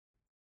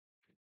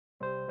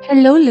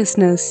Hello,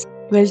 listeners.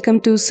 Welcome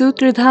to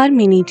Sutradhar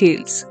Mini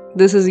Tales.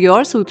 This is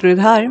your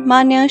Sutradhar,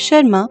 Manya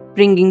Sharma,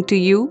 bringing to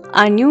you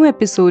our new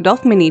episode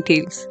of Mini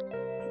Tales.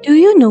 Do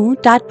you know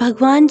that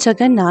Bhagwan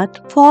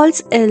Jagannath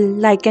falls ill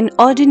like an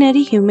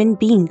ordinary human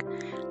being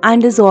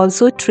and is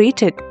also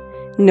treated?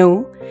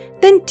 No?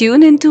 Then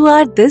tune into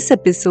our this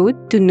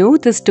episode to know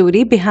the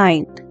story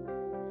behind.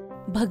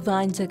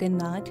 Bhagwan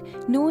Jagannath,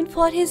 known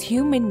for his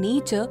human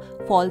nature,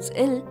 falls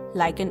ill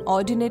like an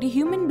ordinary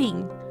human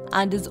being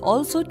and is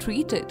also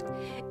treated.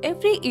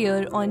 Every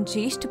year on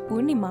Jyeshtha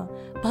Purnima,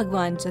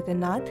 Bhagwan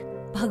Jagannath,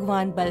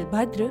 Bhagwan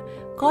Balabhadra,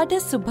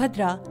 Goddess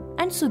Subhadra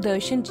and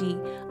Sudarshan ji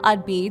are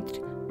bathed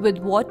with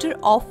water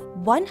of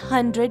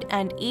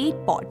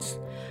 108 pots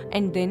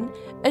and then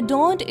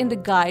adorned in the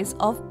guise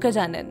of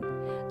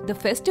Gajanan. The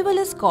festival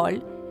is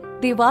called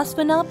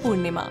Devasnana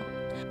Purnima,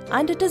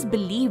 and it is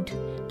believed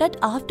that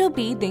after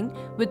bathing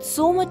with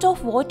so much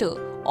of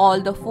water, all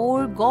the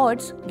four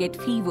gods get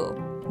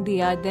fever.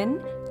 They are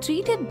then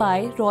treated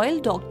by royal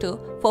doctor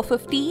for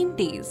 15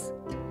 days.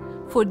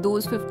 For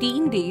those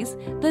 15 days,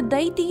 the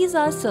deities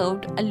are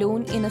served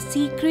alone in a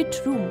secret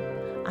room,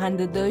 and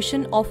the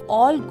darshan of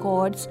all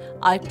gods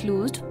are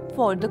closed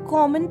for the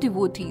common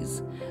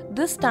devotees.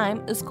 This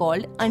time is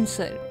called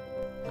Ansar.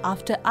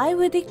 After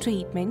ayurvedic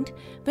treatment,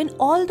 when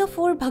all the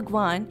four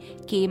Bhagwan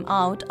came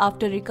out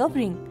after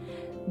recovering,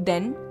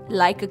 then,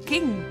 like a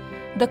king,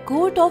 the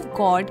court of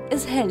God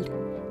is held,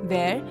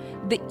 where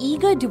the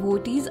eager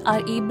devotees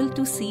are able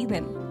to see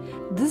them.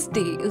 This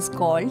day is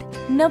called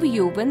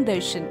Navayovan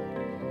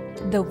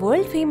Darshan. The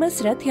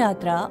world-famous Rath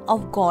Yatra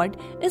of God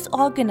is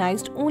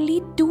organized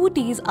only 2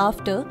 days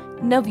after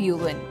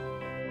Navayovan.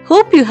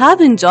 Hope you have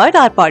enjoyed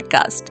our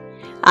podcast.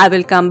 I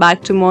will come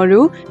back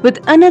tomorrow with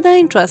another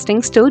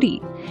interesting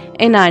story.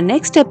 In our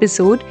next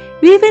episode,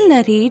 we will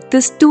narrate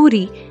the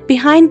story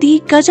behind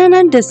the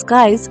Gajanan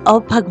disguise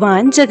of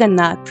Bhagwan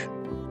Jagannath.